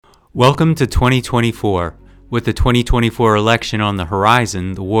Welcome to 2024. With the 2024 election on the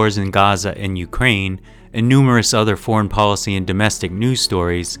horizon, the wars in Gaza and Ukraine, and numerous other foreign policy and domestic news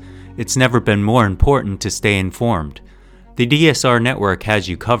stories, it's never been more important to stay informed. The DSR network has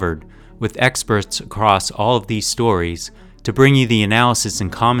you covered, with experts across all of these stories, to bring you the analysis and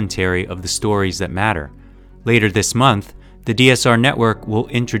commentary of the stories that matter. Later this month, the DSR network will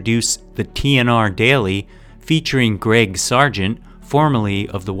introduce the TNR Daily, featuring Greg Sargent, formerly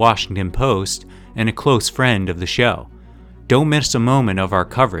of the Washington Post and a close friend of the show. Don't miss a moment of our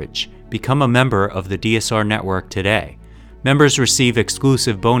coverage. Become a member of the DSR network today. Members receive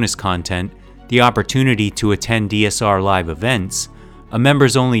exclusive bonus content, the opportunity to attend DSR live events, a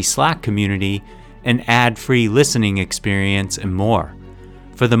members-only Slack community, an ad-free listening experience, and more.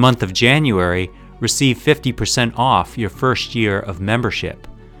 For the month of January, receive 50% off your first year of membership.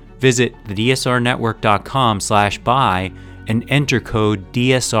 Visit thedsrnetwork.com/buy and enter code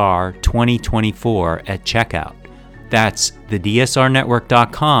DSR2024 at checkout. That's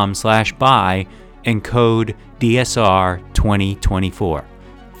thedsrnetwork.com/buy and code DSR2024.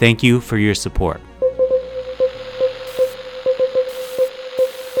 Thank you for your support.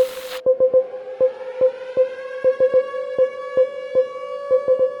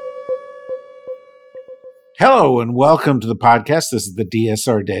 Hello and welcome to the podcast. This is the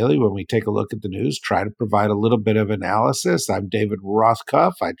DSR Daily, when we take a look at the news, try to provide a little bit of analysis. I'm David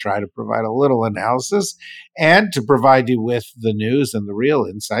Rothkopf. I try to provide a little analysis and to provide you with the news and the real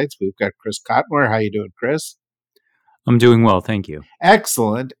insights. We've got Chris Cotmore. How you doing, Chris? I'm doing well, thank you.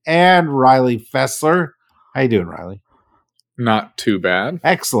 Excellent. And Riley Fessler. How you doing, Riley? Not too bad.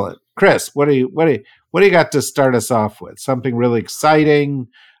 Excellent. Chris, what do you got to start us off with? Something really exciting,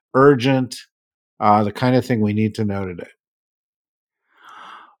 urgent, the kind of thing we need to know today.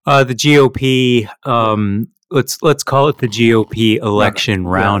 The GOP, let's call it the GOP election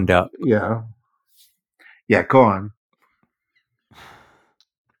roundup. Yeah, go on.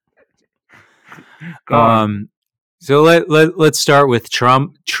 So let's start with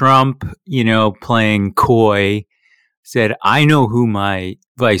Trump. Trump, playing coy, said, "I know who my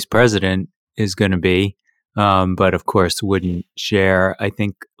vice president is going to be." But of course wouldn't share. I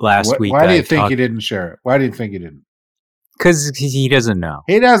think last week. Why do you think he didn't share it? Why do you think he didn't? Because he doesn't know.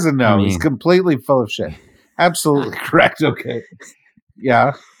 He doesn't know. He's completely full of shit. Absolutely correct. Okay.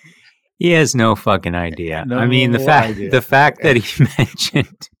 Yeah. He has no fucking idea. The fact that he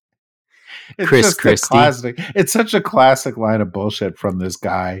mentioned Chris Christie. It's such a classic line of bullshit from this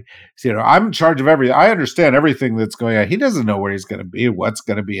guy. I'm in charge of everything. I understand everything that's going on. He doesn't know where he's going to be, what's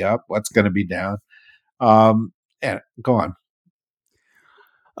going to be up, what's going to be down. Yeah, go on.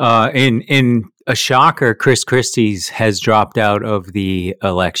 In a shocker, Chris Christie has dropped out of the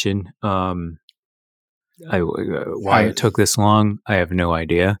election. Why it took this long, I have no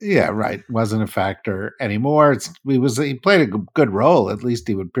idea. Yeah, right. Wasn't a factor anymore. He played a good role. At least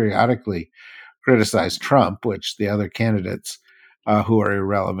he would periodically criticize Trump, which the other candidates who are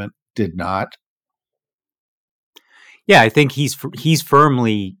irrelevant did not. Yeah, I think he's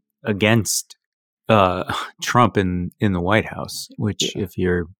firmly against Trump in the White House, which if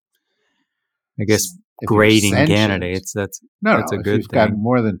you're, I guess, grading candidates, that's a good thing. If you've got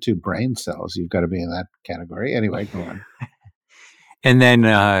more than 2 brain cells, you've got to be in that category. Anyway, go on. And then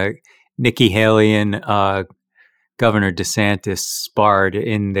Nikki Haley and Governor DeSantis sparred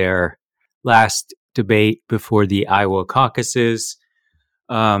in their last debate before the Iowa caucuses.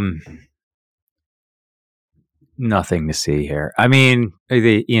 Nothing to see here. I mean,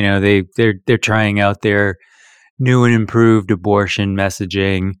 they're trying out their new and improved abortion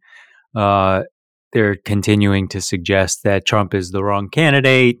messaging. They're continuing to suggest that Trump is the wrong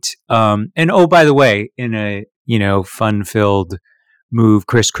candidate. And oh, by the way, in a fun-filled move,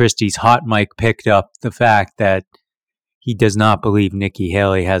 Chris Christie's hot mic picked up the fact that he does not believe Nikki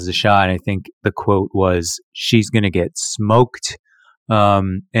Haley has a shot. I think the quote was, "She's going to get smoked,"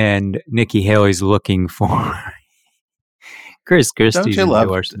 and Nikki Haley's looking for Chris Christie's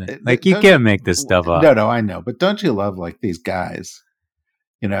endorsement. You can't make this stuff up. No, I know. But don't you love these guys?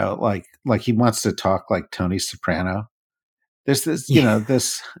 Like he wants to talk like Tony Soprano. There's this, he's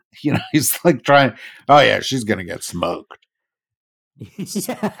like trying. Oh yeah, she's gonna get smoked.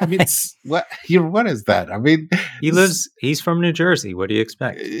 Yeah. I mean, what is that? I mean, he's from New Jersey. What do you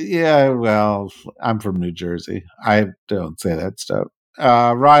expect? Yeah, well, I'm from New Jersey. I don't say that stuff.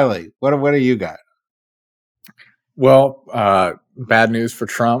 Riley, what do you got? Well, bad news for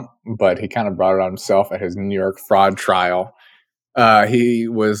Trump, but he kind of brought it on himself at his New York fraud trial. He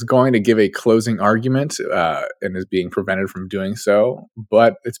was going to give a closing argument and is being prevented from doing so,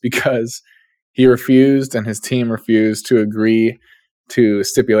 but it's because he refused and his team refused to agree to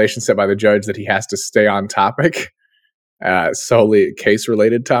stipulations set by the judge that he has to stay on topic, solely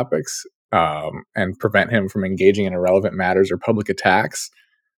case-related topics, and prevent him from engaging in irrelevant matters or public attacks.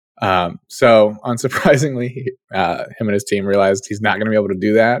 So, unsurprisingly, him and his team realized he's not going to be able to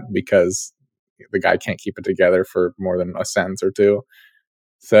do that because the guy can't keep it together for more than a sentence or two.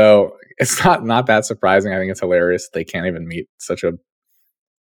 So it's not that surprising. I think it's hilarious they can't even meet such a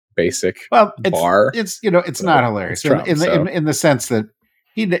basic bar. It's not hilarious Trump, in the sense that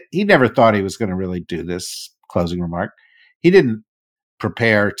he never thought he was going to really do this closing remark. He didn't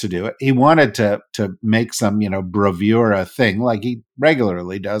prepare to do it. He wanted to make some bravura thing like he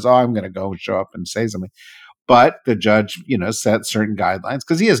regularly does. Oh, I'm going to go show up and say something. But the judge set certain guidelines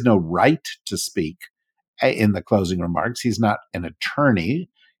because he has no right to speak in the closing remarks. He's not an attorney.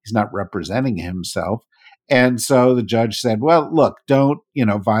 He's not representing himself. And so the judge said, well, look, don't,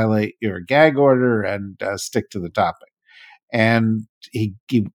 violate your gag order and stick to the topic. And he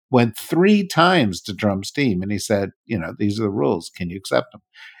went 3 times to Trump's team and he said, these are the rules. Can you accept them?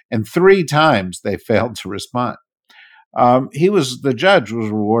 And 3 times they failed to respond. The judge was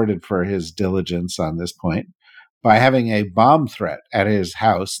rewarded for his diligence on this point by having a bomb threat at his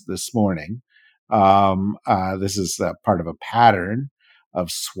house this morning. This is part of a pattern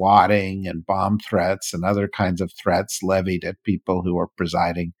of swatting and bomb threats and other kinds of threats levied at people who are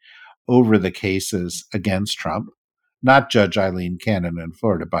presiding over the cases against Trump. Not Judge Eileen Cannon in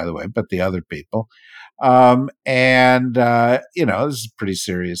Florida, by the way, but the other people. This is a pretty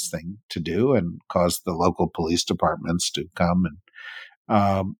serious thing to do and cause the local police departments to come and,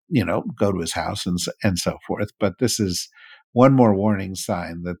 go to his house and so forth. But this is one more warning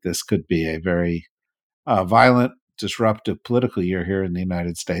sign that this could be a very violent, disruptive political year here in the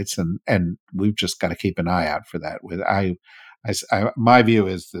United States. And we've just got to keep an eye out for that. My view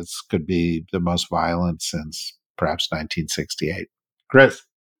is this could be the most violent since perhaps 1968. Chris.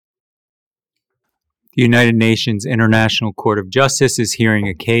 The United Nations International Court of Justice is hearing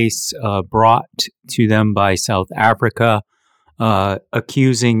a case brought to them by South Africa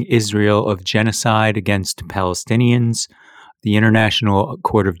accusing Israel of genocide against Palestinians. The International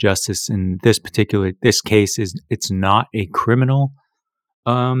Court of Justice in this case it's not a criminal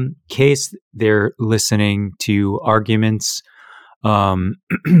case. They're listening to arguments, and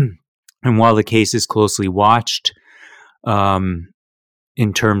while the case is closely watched,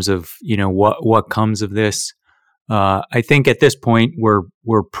 in terms of what comes of this, I think at this point we're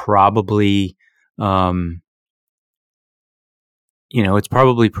probably it's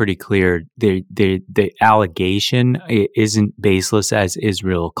probably pretty clear the allegation isn't baseless as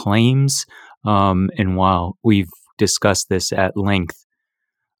Israel claims. And while we've discussed this at length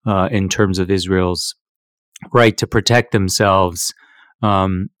in terms of Israel's right to protect themselves,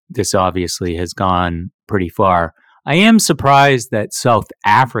 this obviously has gone pretty far. I am surprised that South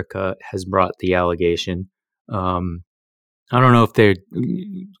Africa has brought the allegation. I don't know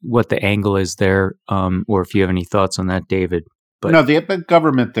what the angle is there, or if you have any thoughts on that, David. But no, the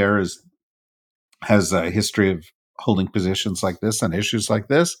government there has a history of holding positions like this on issues like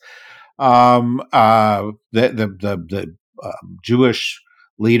this. The Jewish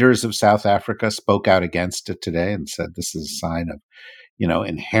leaders of South Africa spoke out against it today and said this is a sign of,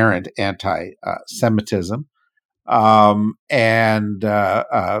 inherent anti-Semitism.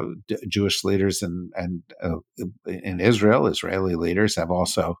 Jewish leaders in Israel, Israeli leaders have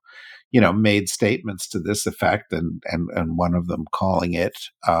also made statements to this effect, and one of them calling it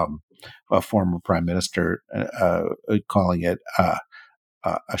a former prime minister calling it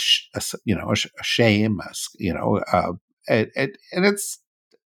a shame, and it's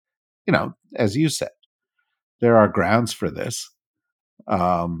as you said, there are grounds for this.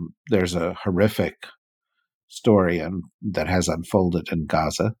 There's a horrific story that has unfolded in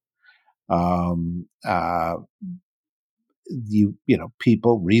Gaza.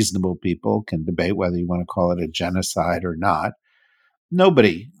 Reasonable people can debate whether you want to call it a genocide or not.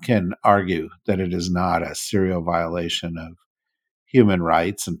 Nobody can argue that it is not a serial violation of human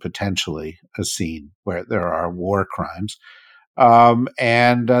rights and potentially a scene where there are war crimes.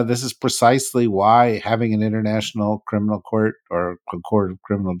 This is precisely why having an international criminal court or a court of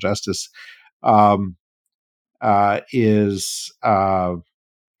criminal justice is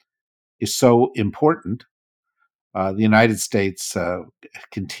so important. The United States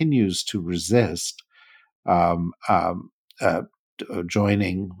continues to resist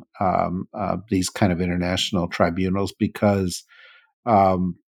joining these kind of international tribunals because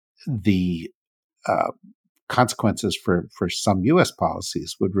the consequences for some U.S.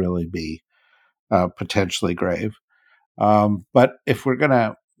 policies would really be potentially grave. But if we're going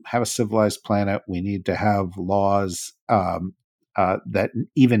to have a civilized planet, we need to have laws that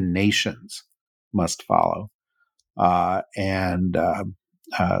even nations must follow. And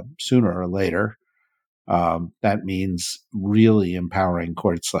sooner or later, that means really empowering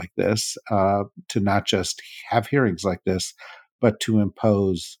courts like this to not just have hearings like this, but to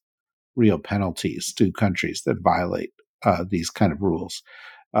impose real penalties to countries that violate these kind of rules.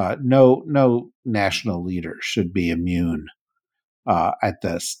 No national leader should be immune at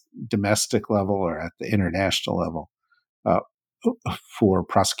the domestic level or at the international level uh, for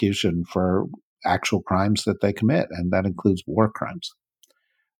prosecution for actual crimes that they commit, and that includes war crimes.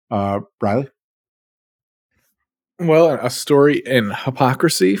 Riley? Well, a story in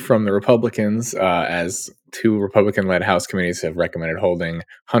hypocrisy from the Republicans, as two Republican-led House committees have recommended holding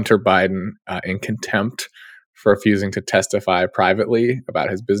Hunter Biden in contempt for refusing to testify privately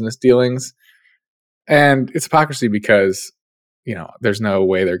about his business dealings. And it's hypocrisy because, there's no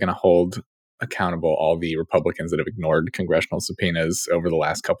way they're going to hold accountable all the Republicans that have ignored congressional subpoenas over the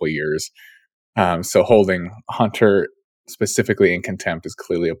last couple of years. So holding Hunter specifically in contempt is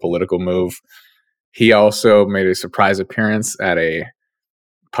clearly a political move. He also made a surprise appearance at a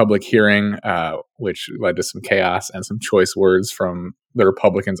public hearing, which led to some chaos and some choice words from the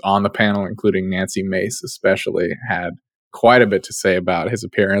Republicans on the panel, including Nancy Mace especially, had quite a bit to say about his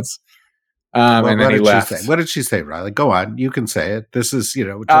appearance. And then he left. What did she say, Riley? Go on. You can say it. This is,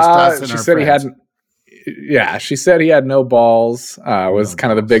 just us and she our said friends. She said he had no balls, was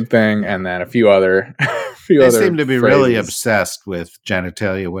kind of the big thing. And then a few other They seem to be really obsessed with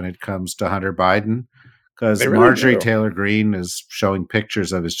genitalia when it comes to Hunter Biden, because really Marjorie Taylor Greene is showing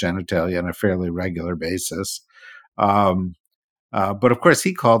pictures of his genitalia on a fairly regular basis. But of course,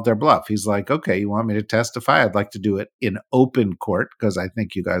 he called their bluff. He's like, okay, you want me to testify? I'd like to do it in open court because I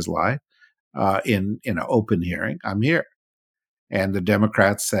think you guys lie. In an open hearing, I'm here. And the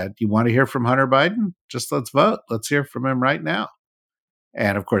Democrats said, you want to hear from Hunter Biden? Just let's vote. Let's hear from him right now.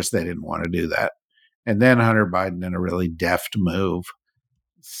 And of course, they didn't want to do that. And then Hunter Biden, in a really deft move,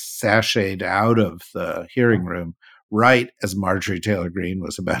 sashayed out of the hearing room right as Marjorie Taylor Greene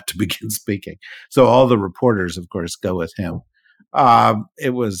was about to begin speaking. So all the reporters, of course, go with him.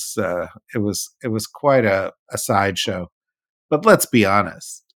 It was quite a sideshow. But let's be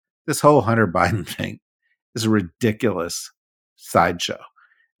honest, this whole Hunter Biden thing is a ridiculous sideshow.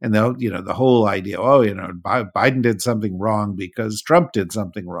 And the whole idea, Biden did something wrong because Trump did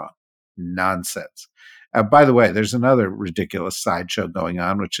something wrong. Nonsense. By the way, there's another ridiculous sideshow going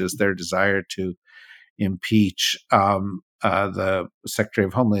on, which is their desire to impeach the Secretary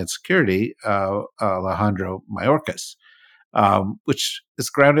of Homeland Security, Alejandro Mayorkas, which is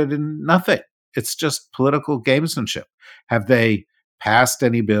grounded in nothing. It's just political gamesmanship. Have they passed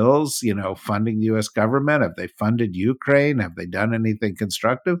any bills, funding the U.S. government? Have they funded Ukraine? Have they done anything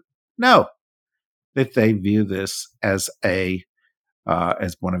constructive? No. That they view this as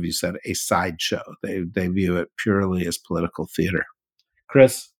as one of you said, a sideshow. They view it purely as political theater.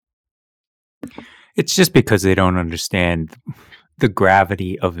 Chris? It's just because they don't understand the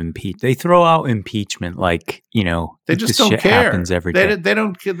gravity of impeachment. They throw out impeachment like, they just don't care. Happens every day. They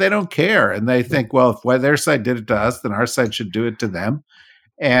don't care. And they think, well, if their side did it to us, then our side should do it to them.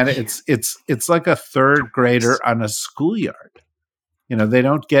 And it's like a third grader on a schoolyard. They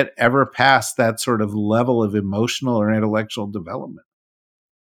don't get ever past that sort of level of emotional or intellectual development.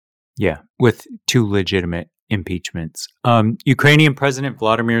 Yeah, with two legitimate impeachments. Ukrainian President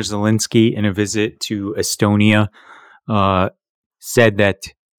Vladimir Zelensky, in a visit to Estonia, said that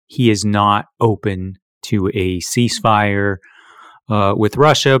he is not open to a ceasefire with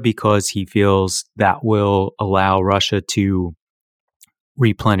Russia because he feels that will allow Russia to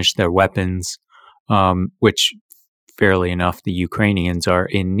replenish their weapons, which, fairly enough, the Ukrainians are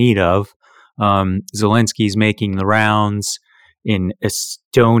in need of. Zelensky's making the rounds in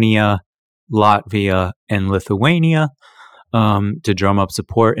Estonia, Latvia, and Lithuania to drum up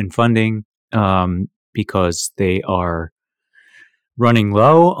support and funding because they are running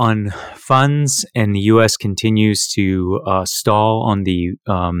low on funds, and the U.S. continues to stall on the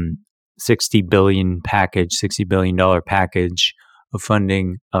 $60 billion package of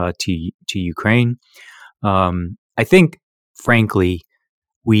funding to Ukraine. I think, frankly,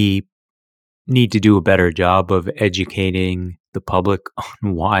 we need to do a better job of educating the public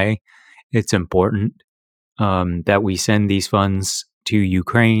on why it's important that we send these funds to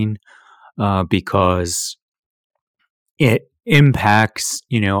Ukraine because it impacts,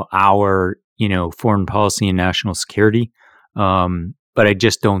 our, foreign policy and national security. But I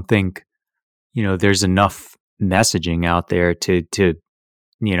just don't think, there's enough messaging out there to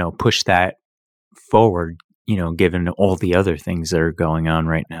push that forward, given all the other things that are going on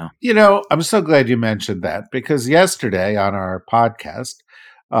right now. I'm so glad you mentioned that, because yesterday on our podcast,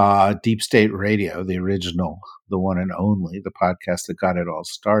 Deep State Radio, the original, the one and only, the podcast that got it all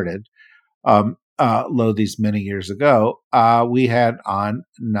started, lo these many years ago, we had on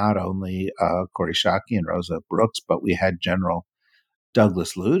not only Corey Shockey and Rosa Brooks, but we had General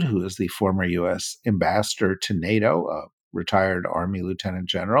Douglas Lude, who is the former U.S. ambassador to NATO, a retired Army lieutenant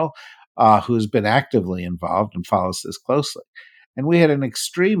general, who's been actively involved and follows this closely. And we had an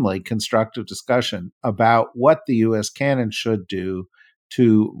extremely constructive discussion about what the U.S. can and should do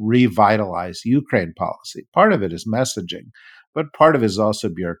to revitalize Ukraine policy. Part of it is messaging, but part of it is also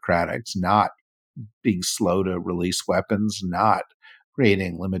bureaucratic. It's not being slow to release weapons, not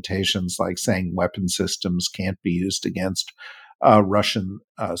creating limitations like saying weapon systems can't be used against Russian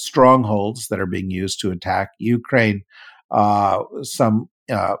strongholds that are being used to attack Ukraine. Some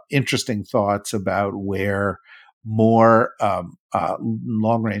interesting thoughts about where more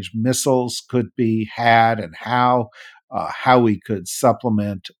long-range missiles could be had, and how we could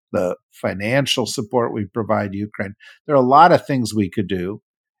supplement the financial support we provide Ukraine. There are a lot of things we could do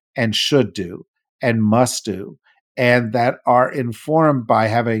and should do and must do, and that are informed by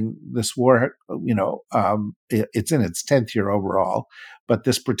having this war. It's in its 10th year overall, but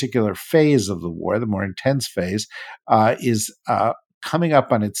this particular phase of the war, the more intense phase, is coming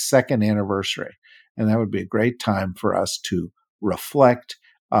up on its second anniversary. And that would be a great time for us to reflect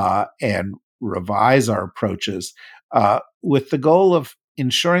and revise our approaches with the goal of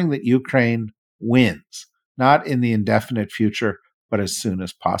ensuring that Ukraine wins, not in the indefinite future, but as soon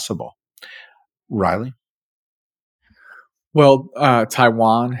as possible. Riley? Well,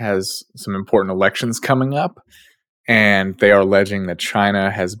 Taiwan has some important elections coming up, and they are alleging that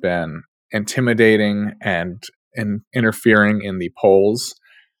China has been intimidating and interfering in the polls.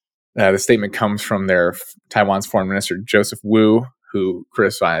 The statement comes from Taiwan's foreign minister, Joseph Wu, who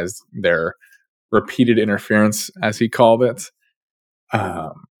criticized their repeated interference, as he called it.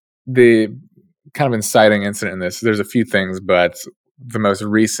 The kind of inciting incident in this, there's a few things, but the most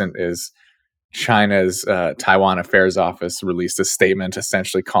recent is China's Taiwan Affairs Office released a statement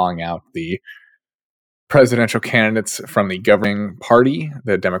essentially calling out the presidential candidates from the governing party,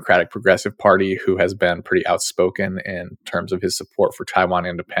 the Democratic Progressive Party, who has been pretty outspoken in terms of his support for Taiwan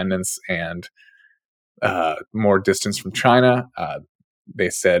independence and more distance from China. They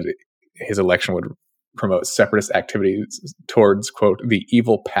said his election would promote separatist activities towards, quote, the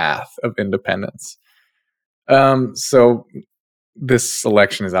evil path of independence. So this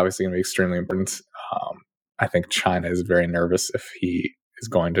election is obviously going to be extremely important. I think China is very nervous if he is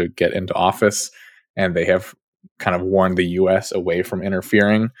going to get into office, and they have kind of warned the U.S. away from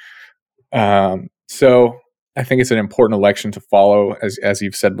interfering. So I think it's an important election to follow. As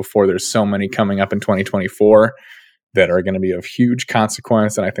you've said before, there's so many coming up in 2024 that are going to be of huge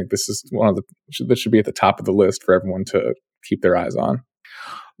consequence, and I think this is one of that should be at the top of the list for everyone to keep their eyes on.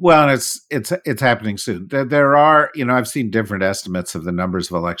 Well, and it's happening soon. There are, I've seen different estimates of the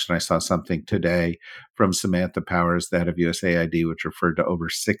numbers of election. I saw something today from Samantha Powers, the head of USAID, which referred to over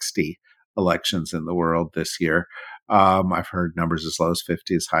 60 elections in the world this year. I've heard numbers as low as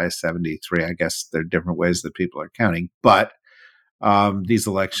 50, as high as 73. I guess there are different ways that people are counting, but these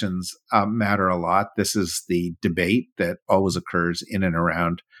elections matter a lot. This is the debate that always occurs in and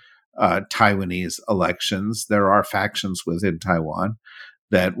around Taiwanese elections. There are factions within Taiwan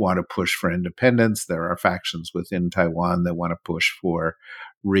that want to push for independence. There are factions within Taiwan that want to push for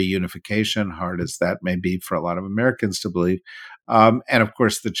reunification, hard as that may be for a lot of Americans to believe. And of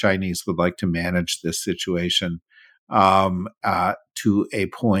course, the Chinese would like to manage this situation to a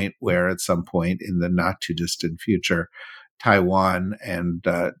point where at some point in the not too distant future, Taiwan and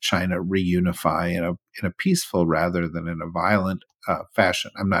China reunify in a peaceful rather than in a violent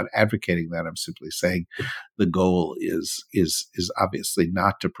fashion. I'm not advocating that. I'm simply saying the goal is obviously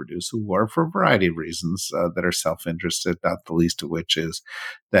not to produce a war for a variety of reasons that are self-interested, not the least of which is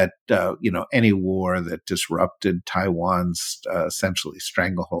that any war that disrupted Taiwan's essentially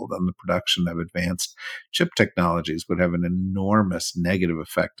stranglehold on the production of advanced chip technologies would have an enormous negative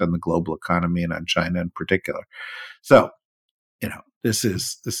effect on the global economy and on China in particular. So, this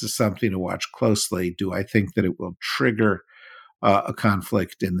is something to watch closely. Do I think that it will trigger a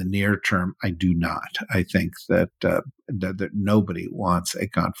conflict in the near term? I do not. I think that nobody wants a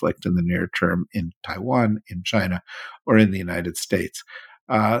conflict in the near term in Taiwan, in China, or in the United States.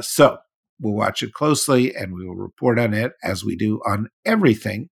 So we'll watch it closely, and we will report on it as we do on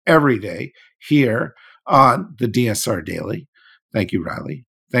everything every day here on the DSR Daily. Thank you, Riley.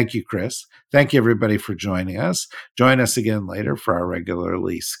 Thank you, Chris. Thank you, everybody, for joining us. Join us again later for our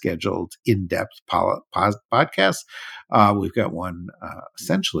regularly scheduled in-depth podcast. We've got one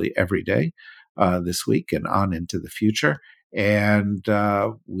essentially every day this week and on into the future. And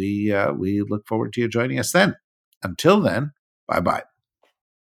we look forward to you joining us then. Until then, bye-bye.